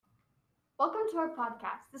Welcome to our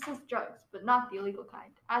podcast. This is drugs, but not the illegal kind.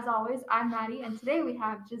 As always, I'm Maddie, and today we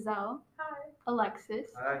have Giselle, Hi. Alexis,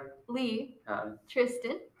 Hi. Lee, Hi.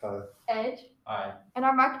 Tristan, Hi. Edge, Hi. and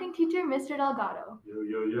our marketing teacher, Mr. Delgado. Yo,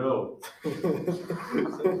 yo, yo.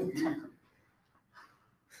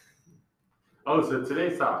 So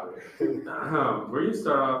today's topic. We're going to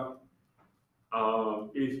start off,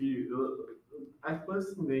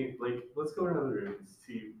 let's go around the room and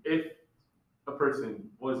see if a person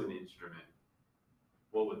was an instrument,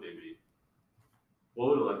 what would they be? What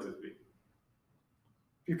would Alexis be?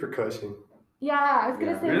 Be percussion. Yeah, I was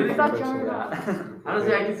gonna say Really? it's not drummer at all.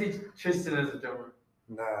 Honestly, I can see Tristan as a drummer.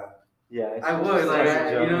 Nah. Yeah, I would, like,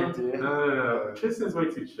 No. Tristan's way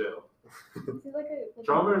too chill. Is he like a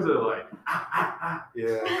Drummers are like,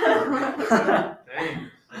 Yeah.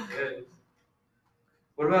 Dang, good.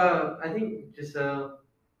 What about, I think Giselle,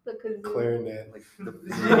 the kazoo. Clarinet. like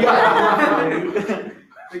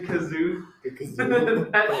the kazoo. The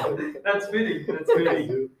kazoo. That's fitting,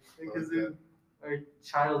 The kazoo. Or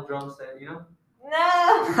child drum set, No.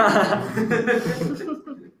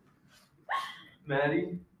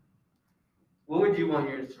 Maddie, what would you want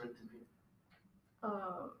your instrument to be?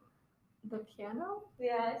 The piano.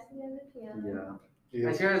 Yeah, I see on the piano.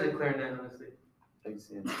 I see her as a clarinet, honestly. I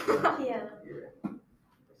see it. Piano. Yeah, I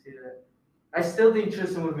see that. I still think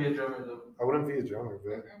Tristan would be a drummer though. I wouldn't be a drummer,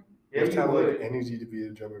 bro. Yeah, You have to you have would. like energy to be a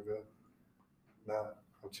drummer, bro. Nah,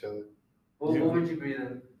 I'm chilling. What would you be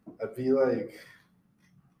then? I'd be like,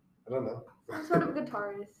 I don't know. Some sort of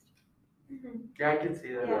guitarist. Yeah, I can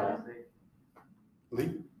see that. Yeah. Honestly.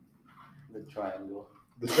 Lee? The triangle.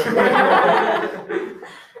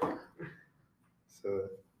 So,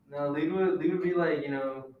 No, Lee would be like,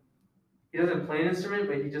 he doesn't play an instrument,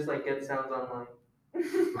 but he just like gets sounds online.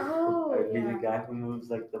 Oh, I'd be yeah. the guy who moves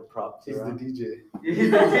like the props he's the around. DJ.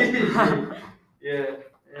 Yeah,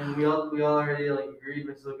 and we all already like agreed.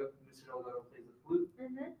 Mr. Delgado plays the flute.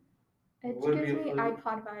 Edge Would be gives a me flute.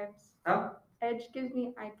 iPod vibes. Huh? Edge gives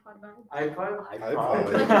me iPod vibes. iPod.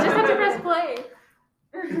 iPod. Like, you just have to press play.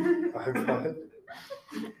 iPod.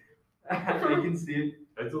 I can see it.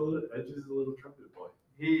 Edge is a little trumpet boy.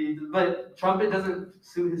 But trumpet doesn't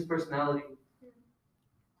suit his personality.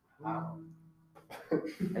 Wow. I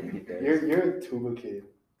think it does. You're a tuba kid.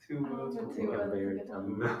 Too. Tuba,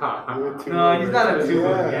 baritone. Nah. You're a tuba. No, he's not a tuba.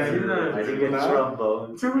 Yeah. Yeah, he's not a I think tuba. it's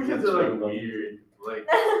trombone. Tuba kids are like Trombone. weird. Like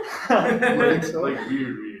so?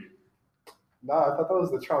 weird. Nah, I thought that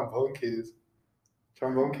was the trombone kids.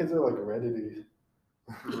 Trombone kids are like Reddity.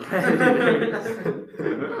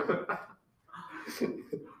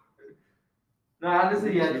 No,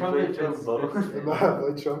 honestly, yeah, You trumpet play fits. trombone? Nah, I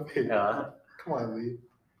play trumpet. Yeah. Come on, Lee.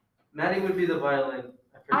 Maddie would be the violin.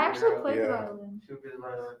 I actually play. played the Yeah. violin. She would be the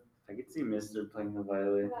violin. I could see Mister playing the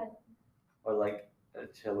violin. What? Or like a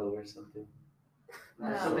cello or something. I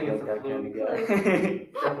No. still think Like it's that a kind of flute.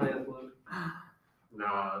 guy. Definitely a flute.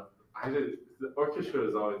 Nah, the orchestra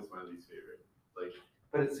is always my least favorite. Like,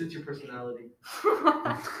 But it suits your personality.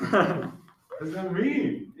 what does that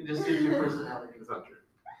mean? It just suits your personality. It's not true.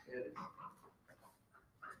 It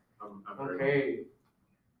I'm is. very- Okay.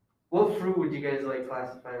 What fruit would you guys like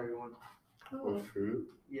classify everyone? Oh, Or fruit.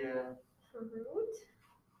 Yeah. Fruit?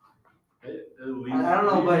 At least I don't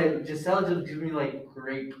know, but Giselle just gives me like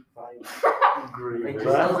grape vibes. Great. Like, What?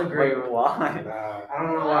 Giselle's a grape. Wait, why? Nah. I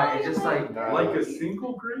don't know why. It's just like Nah. like a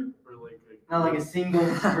single grape or like a not like a single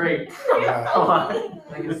grape. Nah.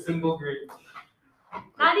 Like a single grape.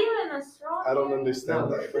 Not even a strawberry. I don't understand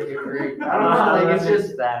No, that. like a grape. I don't know. Like it's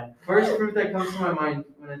just that. first fruit that comes to my mind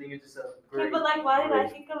when I think of Giselle. Okay, Grape. but like, why did I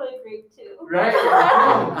think of a grape too? Right?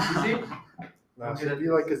 You see? Nah, it should be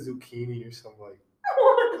like a zucchini or something like.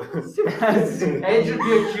 Edge would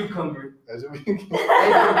be a cucumber. That should be. Edge would be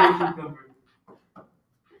a cucumber.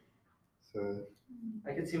 So,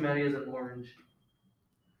 I could see Maddie as an orange.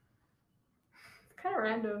 it's kind of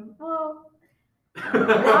random. Well,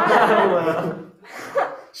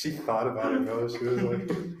 she thought about it, bro. She was like,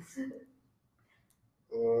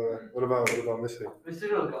 what about Missy? Mr.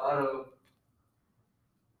 Delgado.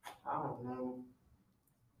 I don't know.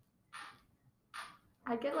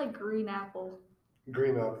 I get like green apple.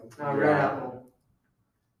 Green apple. No, red apple.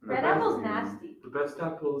 Red apple's nasty. The best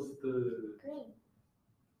apple is the Green.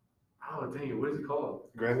 oh dang it, what is it called?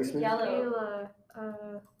 Granny Smith. Yellow.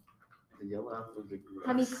 Ayla, The yellow apples are gross.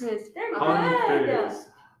 Honey Crisp. They're Honey good. Crisp.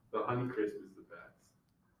 The Honey Crisp is the best.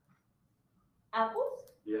 Apples?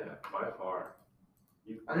 Yeah, by far.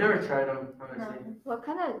 I've never tried them, honestly. What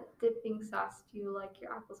kind of dipping sauce do you like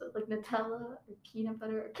your apples with? Like Nutella or peanut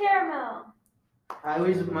butter? Or Caramel. I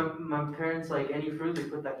always, my parents, like any fruit, they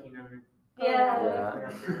put tahini in it. Yeah.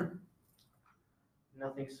 Yeah.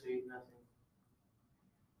 Nothing sweet, nothing.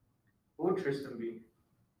 What would Tristan be?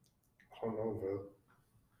 I don't know, bro.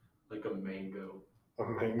 Like a mango. A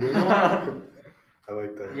mango? I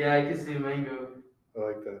like that. Yeah, I could see mango. I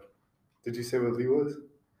like that. Did you say what Lee was?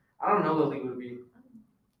 I don't know what Lee would be.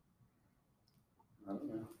 I don't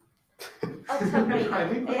know. A tomato. I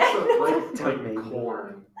think Yeah. like Tomato.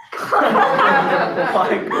 corn.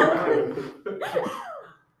 My God.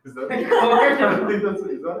 Is that Corn. I think that's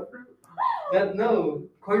is that a fruit? No,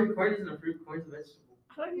 corn isn't a fruit. Corn's a vegetable.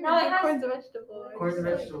 I don't even No, it think has- corn's a vegetable. Corn's a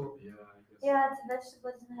vegetable. Yeah, I guess. Yeah, it's a vegetable.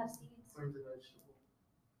 It doesn't have seeds. Corn's a vegetable.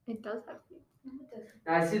 It does have seeds. No, it doesn't.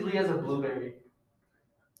 I see Lee as a blueberry.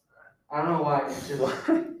 I don't know why. It's just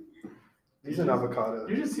He's an avocado.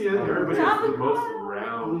 You just see it. Everybody has the most Avocado.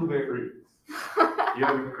 round Blueberry. fruits. You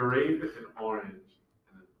have grape and orange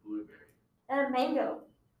and then blueberry. And a mango.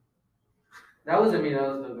 that wasn't me. That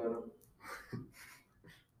was the venom.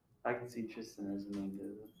 I can see Tristan as a mango.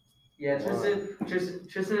 Yeah, Why?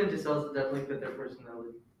 Tristan and Giselle definitely fit their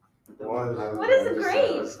personality. Why is that? What is a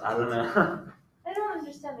grape? I don't know. I don't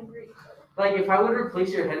understand the grape. Like if I would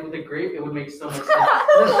replace your head with a grape, it would make so much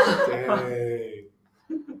sense. Dang.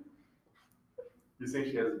 You're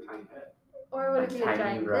saying she has a tiny head. Or would it be a Tiny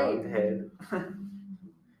giant round grape? head.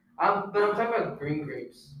 But I'm talking about green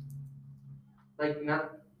grapes. Like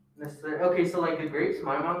not necessarily. Okay, so like the grapes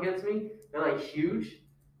my mom gets me, they're like huge,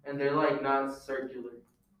 and they're like not circular.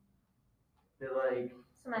 They're like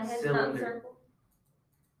So my head's Cylinder. not circle.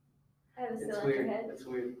 I have a it's cylinder weird. head. It's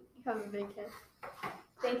weird. You have a big head.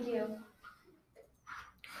 Thank you.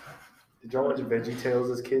 Did y'all watch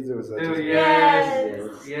VeggieTales as kids, or was that Dude, just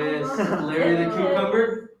yes, Yes. yes. I love Larry the it.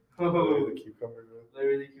 cucumber. Larry Oh, the cucumber?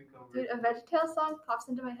 Larry the cucumber. Dude, a VeggieTales song pops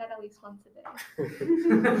into my head at least once a day.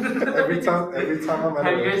 Bro? every time I'm at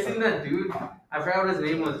Have a you guys restaurant- seen that dude? I forgot what his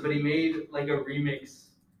name was, but he made like a remix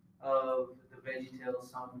of the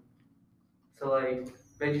VeggieTales song. So like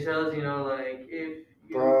VeggieTales, you know, like if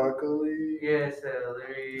you Broccoli. yeah,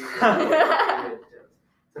 celery.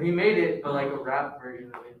 So he made it, but like a rap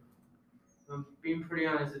version of it. I'm being pretty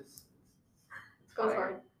honest, it's Goes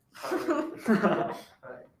fire. hard.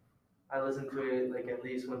 Fire. I listen to it like at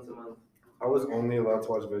least once a month. I was only allowed to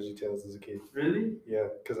watch VeggieTales as a kid. Really? Yeah,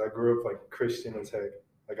 because I grew up like Christian as heck.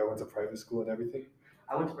 Like I went to private school and everything.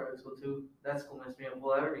 I went to private school too. That school messed me up.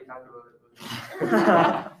 Well, I already talked about it.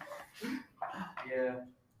 But yeah.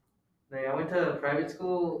 Like, I went to private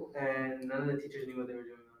school and none of the teachers knew what they were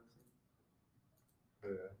doing,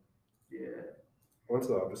 honestly. Yeah. Yeah. I went to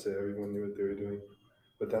the opposite. Everyone knew what they were doing.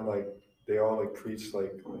 But then like they all like preached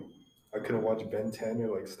like I couldn't watch Ben 10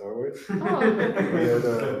 or like Star Wars.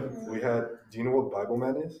 We had. Do you know what Bible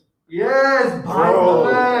Man is? Yes! Bro. Bible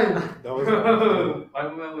Man! That was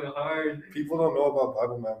Bible Man went hard. people don't know about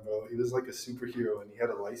Bible Man, bro. He was like a superhero and he had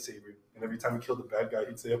a lightsaber. And every time he killed a bad guy,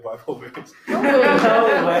 he'd say a Bible verse. No way.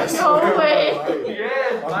 I swear No on my way. life.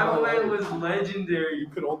 Yes! On Bible my Man life. was legendary. You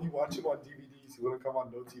could only watch him on DVDs. He wouldn't come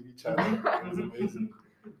on no TV channel. It was amazing.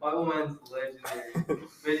 Bible Man's legendary.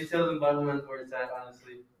 VeggieTales and Bible Man's where it's at,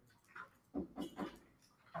 honestly.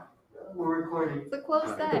 We're recording. It's a close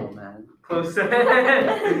Oh, set. man. Close set.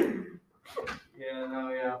 Yeah,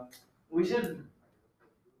 no, yeah. We should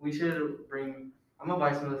bring. I'm gonna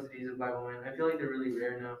buy some of those CDs of Bible Man. I feel like they're really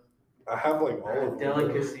rare now. I have like all of them.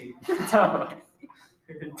 Delicacy.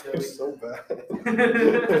 They're so bad.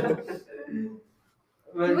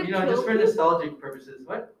 But You would you know, kill just for people? nostalgic purposes.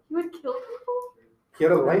 What? You would kill people? He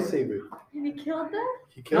had a lightsaber. And you killed them?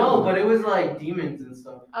 He killed No, them. but it was like demons and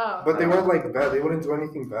stuff. Oh. But they weren't like bad. They wouldn't do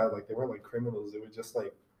anything bad. Like they weren't like criminals. They would just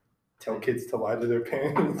like tell kids to lie to their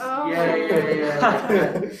parents. Oh.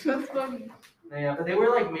 Yeah. That's funny. Yeah, but they were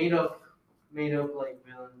like made up like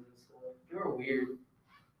villains and stuff. They were weird,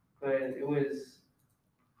 but it was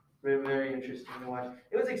very, very interesting to watch.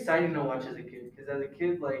 It was exciting to watch as a kid because as a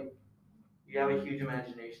kid, like you have a huge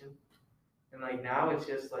imagination, and like now it's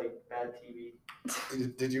just like bad TV.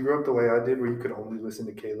 Did you grow up the way I did, where you could only listen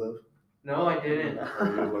to Caleb? No, I didn't. Oh,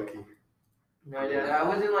 you're lucky. No, I didn't. I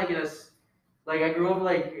wasn't like in a like I grew up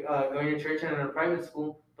like going to church and in a private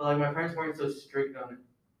school, but like my parents weren't so strict on it.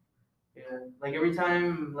 Yeah, like every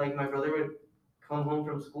time like my brother would come home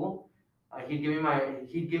from school, he'd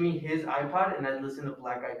give me his iPod and I'd listen to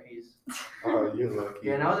Black Eyed Peas. Oh, you're lucky.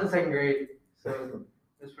 Yeah, and I was in second grade, so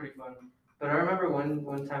it was pretty fun. But I remember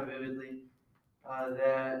one time vividly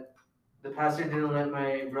that the pastor didn't let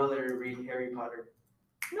my brother read Harry Potter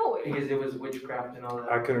No way. because it was witchcraft and all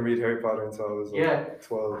that. I couldn't read Harry Potter until I was like Yeah.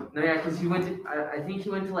 12. No, yeah, because he went to, I think he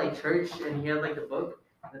went to like church and he had like the book,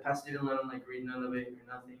 and the pastor didn't let him like read none of it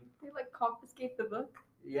or nothing. They like confiscate the book?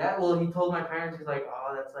 Yeah, well, he told my parents, he's like,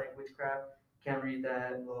 oh, that's like witchcraft, can't read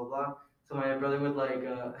that, blah, blah, blah. So my brother would like,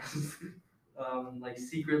 like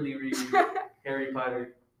secretly read Harry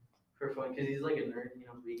Potter for fun because he's like a nerd, you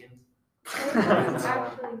know, weekends. It's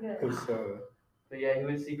actually good. So, But yeah, he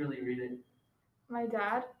would secretly read it. My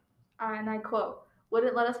dad, and I quote,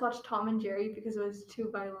 wouldn't let us watch Tom and Jerry because it was too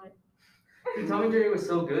violent. Dude, Tom and Jerry was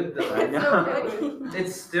so good though. I It's so good.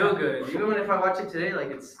 It's still good. Even when if I watch it today, like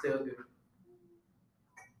it's still good.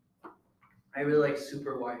 I really like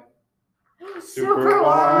Super White. Super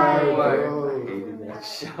Wide, wide. I bro. hated that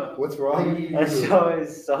show. What's wrong with you? That show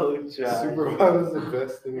is so dry. Super Wide was the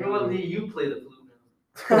best thing You know what? ever. You play the flute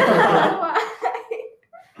now.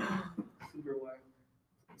 Super White.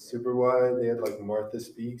 Super Wide, they had like Martha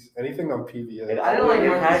Speaks, anything on PBS. I don't like it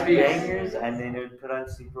Martha had Speaks. bangers, and then it would put on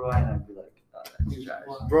Super Wide, and I'd be like, oh, that's trash.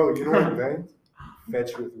 Bro, you know what banged?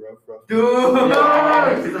 Fetch with Rough Rough. Dude!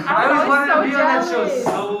 Yes! I was wanting to be on that show jealous.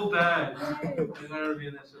 so bad. I wanted to be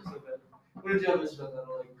on that show so bad. What did you have this show that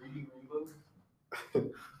like reading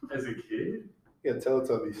Rainbow? As a kid, Yeah,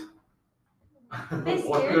 Teletubbies. They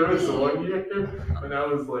What, scared there was me. one year when I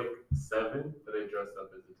was like 7 that I dressed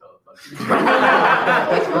up as a Teletubby.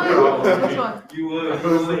 Which one? Which one? You It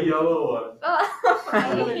would. was the yellow one.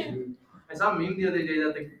 I saw a meme the other day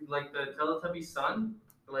that the Teletubby son,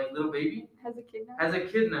 the, like little baby, Has a kid now? has a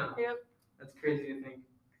kid now. Yep. That's crazy to think.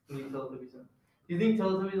 New Teletubby son. Do you think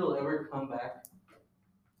Teletubbies will ever come back?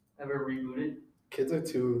 Ever rebooted? Kids are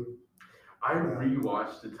too. I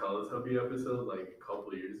rewatched the Teletubby episode like a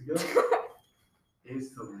couple years ago. It's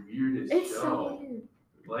the weirdest It's show. so weird.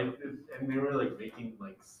 Like, and they were like making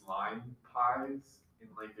like slime pies in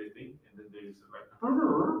like their thing, and then they just like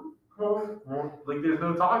there's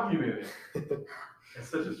no talking in it. It's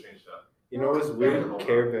such a strange show. You know what's weird?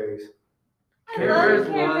 Care Bears. Care love Bears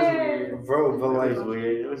Care was Bears. weird. Bro, but It like, was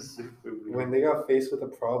weird. It was super weird. when they got faced with a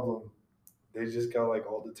problem, they just got like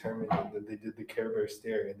all determined and then they did the Care Bear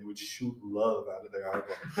stare and they would shoot love out of their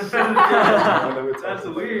eyeballs. That's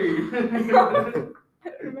weird. I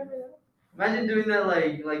remember that. Imagine doing that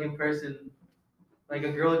like in person. Like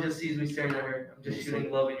a girl just sees me staring at her. I'm just shooting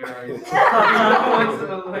love in your eyes.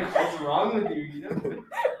 What's wrong with you? You know?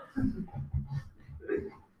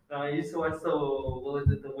 I used to watch the what was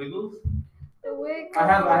it, the Wiggles? The wig. I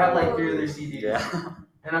have like 3 of their CDs. Yeah.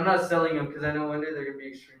 And I'm not selling them because I know one day they're gonna be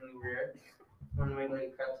extremely rare. I'm gonna make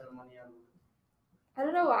like a crap ton of money out of them. I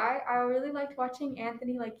don't know why. I really liked watching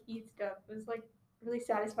Anthony like eat stuff. It was like really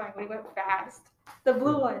satisfying when he went fast. The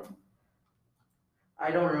blue one.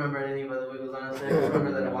 I don't remember anything about the Wiggles honestly. I just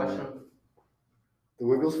remember that I watched them. The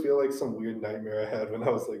Wiggles feel like some weird nightmare I had when I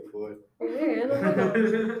was like 4. Weird. The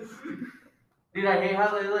Wiggles. Dude, I hate how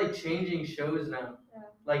they're like changing shows now. Yeah.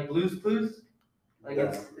 Like Blue's Clues. Like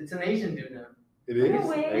Yeah. it's an Asian dude now. It is? No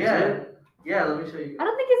way. Yeah. Yeah, let me show you. I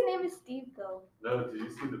don't think his name is Steve though. No, did you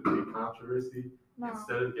see the big controversy? No.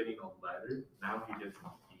 Instead of getting a letter, now he gets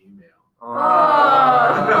an email. Oh.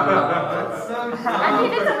 That's so I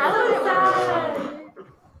mean, it's dumb. really sad.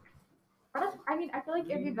 I mean, I feel like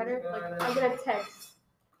it'd be better if like I get a text.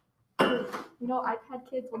 You know, iPad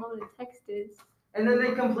kids will know what a text is. And then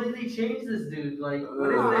they completely changed this dude. Like,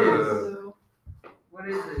 what is Ew. this? What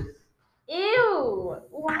is this? Ew.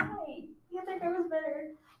 Why? You think I was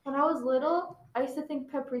better? When I was little, I used to think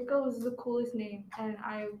Paprika was the coolest name, and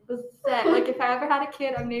I was set. Like, if I ever had a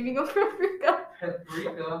kid, I'm naming him Paprika.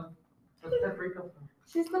 Paprika. What's paprika from?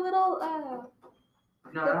 She's the little No,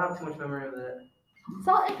 I don't have too much memory of that.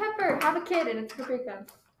 salt and pepper. Have a kid, and it's Paprika.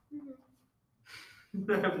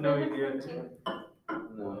 I have no idea.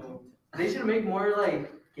 No. They should make more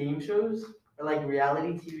like game shows or like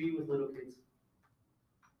reality TV with little kids.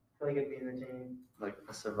 I feel like it'd be entertaining. Like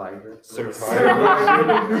a Survivor.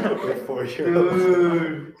 Survivor. With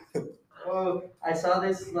 4-year-olds. Dude. Oh, I saw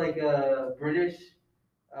this like British,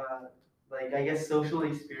 like I guess social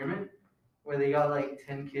experiment where they got like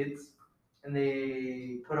 10 kids and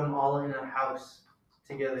they put them all in a house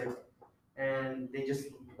together and they just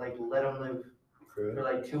like let them live for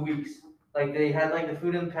like 2 weeks. Like they had like the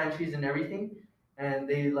food in the pantries and everything, and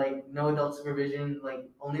they like no adult supervision. Like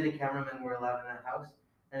only the cameramen were allowed in that house,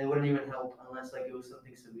 and they wouldn't even help unless like it was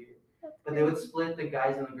something severe. But they would split the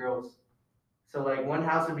guys and the girls. So like one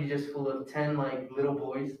house would be just full of 10 like little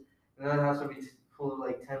boys, and another house would be full of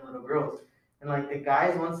like 10 little girls. And like the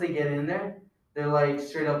guys, once they get in there, they're like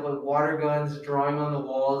straight up with water guns, drawing on the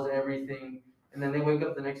walls, everything. And then they wake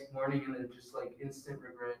up the next morning and they're just like instant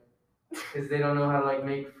regret. Because they don't know how to like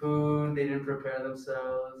make food, they didn't prepare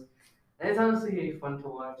themselves. And it's honestly fun to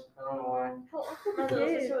watch. I don't know why. How old is my little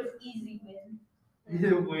sister was easy win.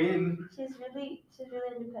 You win. She's really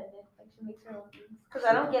independent. Like she makes her own things. Cause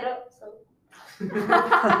I don't get up, so.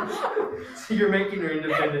 So you're making her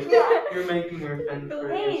independent. Yeah. You're making her fend for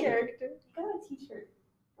Hey. herself. Character. You gotta teach her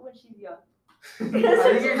when she's young.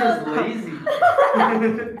 think you're just lazy. I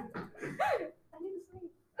need to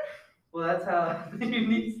sleep. Well, that's how you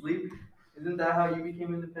need sleep. Isn't that how you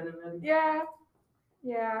became independent, Maddie? Yeah.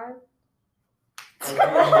 Yeah. Like, you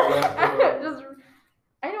left Just,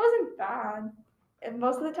 I mean, it wasn't bad. And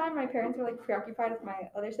most of the time, my parents were like preoccupied with my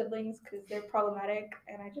other siblings because they're problematic,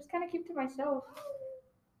 and I just kind of keep to myself.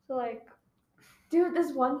 So like, dude,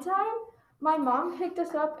 this one time, my mom picked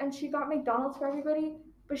us up and she got McDonald's for everybody,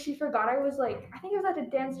 but she forgot I was like, I think it was at a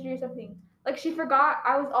dance studio or something. Like she forgot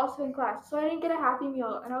I was also in class, so I didn't get a Happy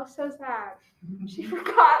Meal, and I was so sad. She forgot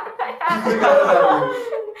I had She forgot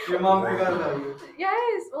about Your mom forgot about you.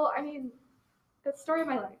 Yes, well, I mean, that's the story of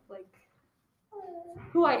my life, like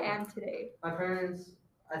who I am today. My parents,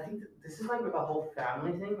 I think this is like a whole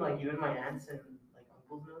family thing. Like even my aunts and like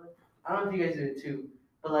uncles know it. I don't know if you guys do it too,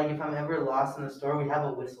 but like if I'm ever lost in the store, we have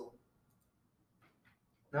a whistle.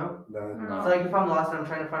 No? Nah. So like if I'm lost and I'm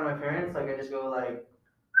trying to find my parents, like I just go like,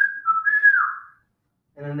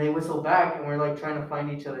 and then they whistle back, and we're like trying to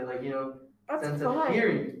find each other, like That's sense fun. of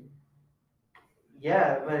hearing.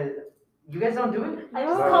 Yeah, but you guys don't do it. I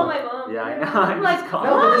just No. call my mom. Yeah, I know. I'm like, call.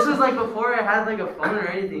 No, but this was like before I had like a phone or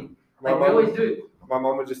anything. My Like we mom, always do it. my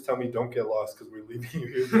mom would just tell me, "Don't get lost, because we're leaving you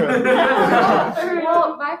here."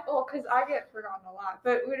 Well, my fault, because I get forgotten a lot.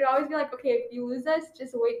 But we'd always be like, okay, if you lose us,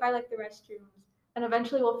 just wait by like the restrooms. And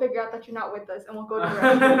eventually we'll figure out that you're not with us and we'll go to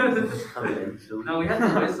the restrooms. No, we had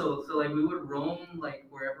the whistle, so like we would roam like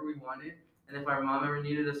wherever we wanted, and if our mom ever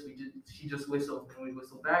needed us, she just whistled, and we'd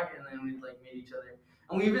whistle back, and then we'd like meet each other.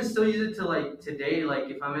 And we even still use it to like today, like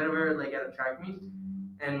if I'm ever like at a track meet,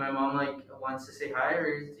 and my mom like wants to say hi, or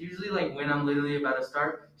it's usually like when I'm literally about to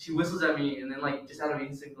start, she whistles at me, and then like just out of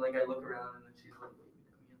instinct, like I look around, and then she's like waving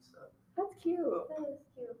at me and stuff. That's cute. That is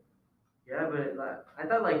cute. Yeah, but like, I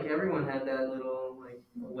thought like everyone had that little like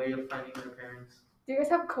way of finding their parents. Do you guys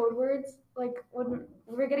have code words? Like when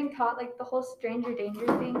we were getting taught like the whole stranger danger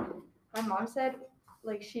thing, my mom said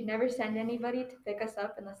like she'd never send anybody to pick us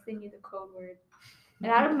up unless they knew the code word.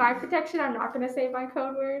 And out of my protection, I'm not gonna say my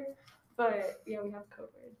code word, but yeah, we have code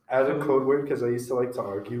words. I had a code word because I used to like to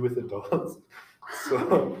argue with adults.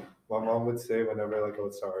 So my mom would say whenever like I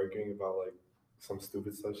would start arguing about like some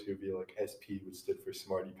stupid stuff, she would be like SP, which stood for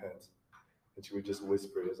Smarty Pants. And she would just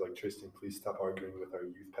whisper it as like, "Tristan, please stop arguing with our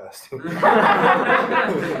youth pastor."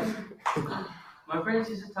 My parents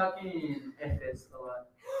used to talk in FS a lot.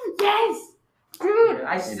 Yes, dude. Yeah,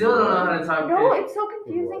 I still don't know how to talk. No, French. it's so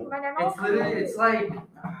confusing. My nana. It's literally, it's like,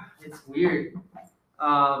 it's weird.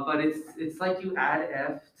 But it's like you add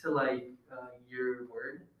F to like your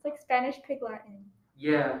word. It's like Spanish Pig Latin.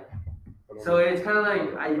 Yeah. So it's kind of like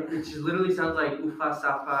it just literally sounds like ufas,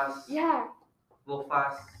 safas, Yeah.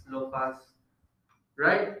 lofas, lofas,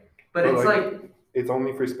 right? But But it's like- like It's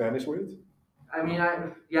only for Spanish words? I mean,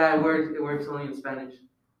 it works only in Spanish.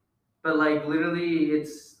 But like literally,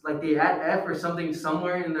 it's like they add F or something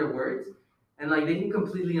somewhere in their words, and like they can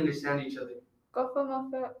completely understand each other. Gofa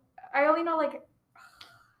mofa. I only know like.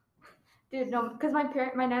 Dude, no, because my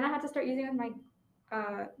nana had to start using it with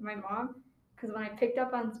my mom, because when I picked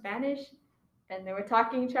up on Spanish, and they were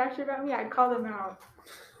talking trash about me, I'd call them out.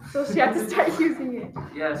 So she had to start using it.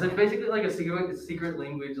 Yeah, so it's basically like a secret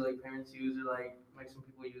language like parents use or like some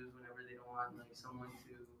people use whenever they don't want like someone to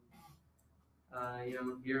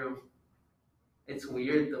hear them. It's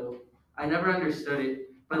weird though. I never understood it,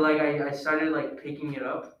 but like I started like picking it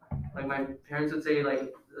up. Like my parents would say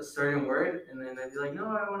like a certain word, and then I'd be like, no,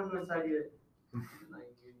 I don't want to go inside yet. Like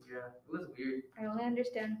yeah, it was weird. I only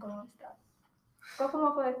understand cómo estás.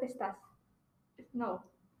 ¿Cómo estás? No.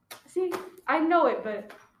 See, I know it,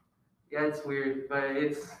 but Yeah, it's weird, but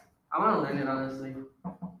I want to learn it honestly.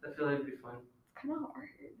 I feel like it'd be fun. it's kind of hard.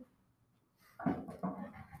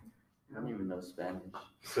 I don't even know Spanish.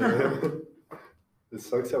 So, it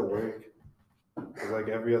sucks at work. 'Cause like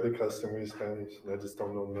every other customer is Spanish, and I just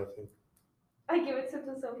don't know nothing. I give it to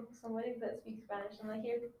somebody that speaks Spanish. I'm like,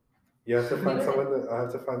 here. You have to find someone I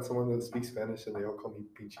have to find someone that speaks Spanish, and they all call me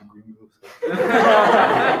Pichi Gringo. So.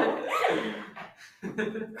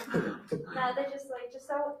 Nah, they just like, just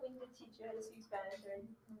how we can teach you how to speak Spanish, right?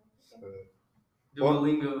 Okay.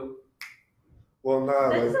 Duolingo. Well, nah,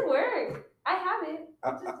 That like doesn't work. I have it. It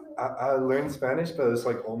just doesn't- I learned Spanish, but it's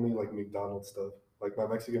like only like McDonald's stuff. Like my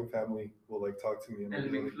Mexican family will like talk to me and El I'll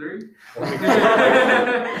be like, McFlurry.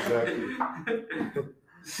 Exactly.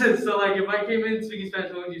 So like if I came in speaking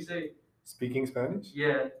Spanish, what would you say? Speaking Spanish,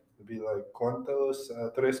 Yeah. it'd be like ¿Cuántos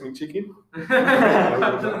tres mi chicken?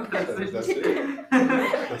 That's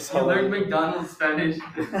it. You learned McDonald's Spanish.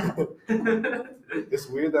 It's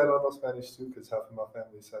weird that I don't know Spanish too, because half of my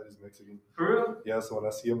family side is Mexican. For real? Yeah, so when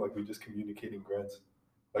I see them, like we just communicate in grunts.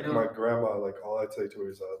 Like Yeah. my grandma, like all I'd say to her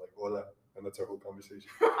is like hola, and that's our whole conversation.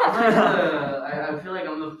 I'm like I feel like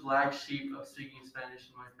I'm the black sheep of speaking Spanish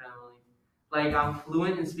in my family. Like I'm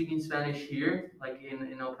fluent in speaking Spanish here, like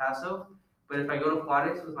in El Paso. But if I go to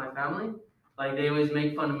Juarez with my family, like they always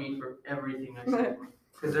make fun of me for everything I say.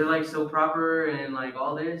 Because they're like so proper and like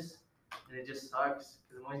all this, and it just sucks.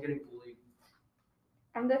 Because I'm always getting bullied.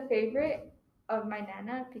 I'm the favorite of my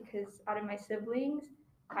nana because out of my siblings,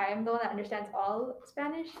 I am the one that understands all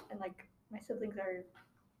Spanish, and like my siblings are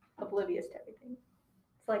oblivious to everything.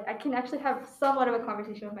 So like I can actually have somewhat of a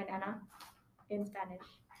conversation with my nana in Spanish,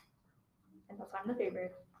 and that's why I'm the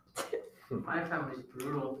favorite. My family's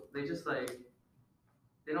brutal. They just like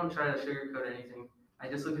they don't try to sugarcoat anything. I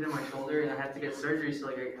just looked at my shoulder and I had to get surgery, so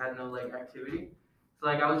like I had no like activity. So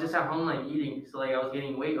like I was just at home like eating, so like I was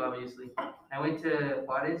gaining weight obviously. I went to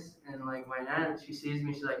Juarez and like my aunt, she sees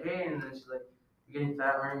me, she's like, hey, and then she's like, you're getting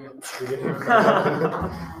fat, aren't you?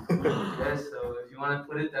 Yes, so if you want to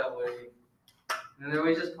put it that way. And they're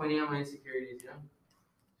always just pointing out my insecurities, you know,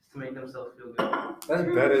 just to make themselves feel good.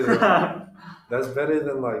 That's better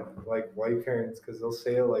than like white parents, because they'll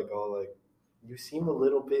say it like all like, you seem a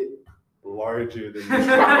little bit larger than you.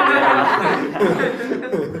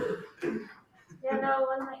 Yeah, no,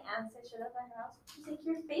 when my aunt said shut up at her house, she's like,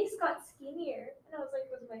 your face got skinnier. And I was like,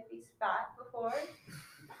 was my face fat before?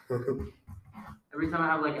 Every time I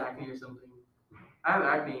have like acne or something, I have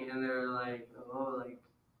acne, and they're like, oh, like,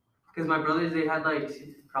 because my brothers, they had like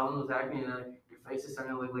problems with acne, and they're like, your face is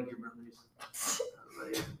starting to look like your brother's. I was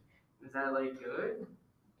like, is that like good?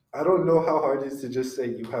 I don't know how hard it is to just say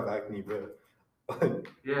you have acne, bro. Like,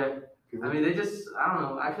 Yeah. people, I mean, they just, I don't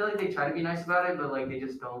know. I feel like they try to be nice about it, but like they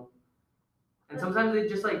just don't. And sometimes they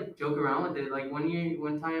just like joke around with it. Like one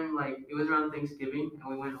time, like it was around Thanksgiving, and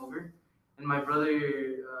we went over, and my brother,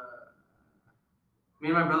 me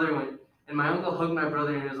and my brother went, and my uncle hugged my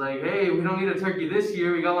brother and was like, "Hey, we don't need a turkey this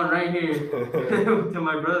year. We got one right here." To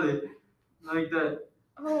my brother, like that.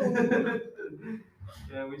 Oh.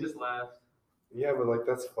 Yeah, we just laughed. yeah, but like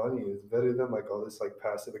that's funny. It's better than like all this like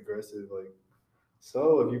passive aggressive like.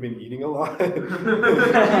 So have you been eating a lot? Eating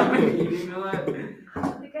a lot.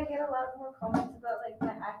 I think I get a lot more comments about like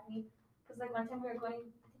my acne. Because like one time I think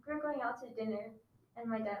we were going out to dinner. And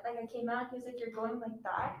my dad, like I came out, he was like, you're going like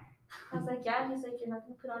that? I was like, yeah. And he's like, you're not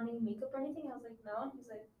going to put on any makeup or anything? I was like, no. And he's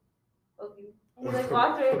like, okay. And he like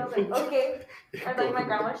walked away and I was like, okay. And like my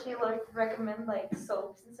grandma, she like recommend like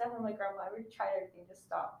soaps and stuff. I'm like, grandma, I would try everything to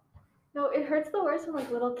stop. No, it hurts the worst when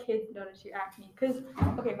like little kids notice your acne. Cause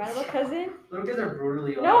okay, my little cousin. Little kids are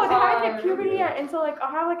brutally No, they honest. haven't hit puberty yet, and so like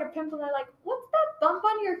I'll have like a pimple. And they're like, "What's that bump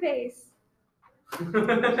on your face?"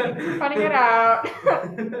 Funning it out. So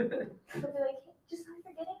they're like, hey, just like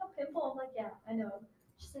you're getting a pimple. I'm like, yeah, I know.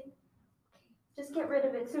 She's like, okay, just get rid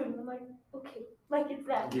of it soon. I'm like, okay, like it's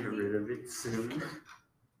that Get easy. rid of it soon.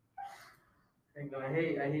 I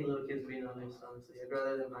hate little kids being honest, honestly. I'd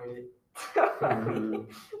rather them hide it.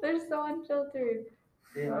 They're so unfiltered.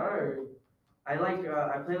 They are. I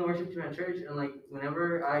play the worship team at church, and like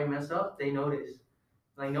whenever I mess up, they notice.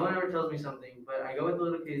 Like no one ever tells me something, but I go with the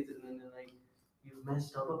little kids, and then they're like, "You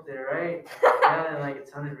messed up there, right?" Yeah, and like it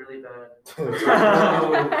sounded really bad.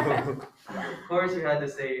 Of course, you had to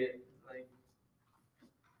say it. Like,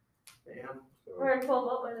 damn. Or I pulled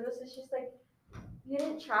up my nose and she's like, you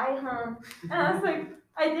didn't try, huh? And I was like,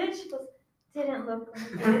 I did. She goes, didn't look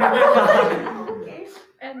like it. I was like, okay.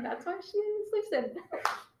 And that's why she sleeps in.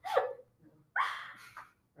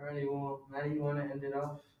 Alrighty, well, Maddie, you want to end it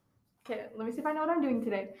off? Okay, let me see if I know what I'm doing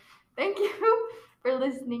today. Thank you for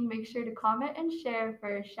listening. Make sure to comment and share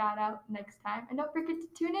for a shout out next time. And don't forget to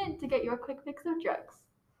tune in to get your quick fix of drugs.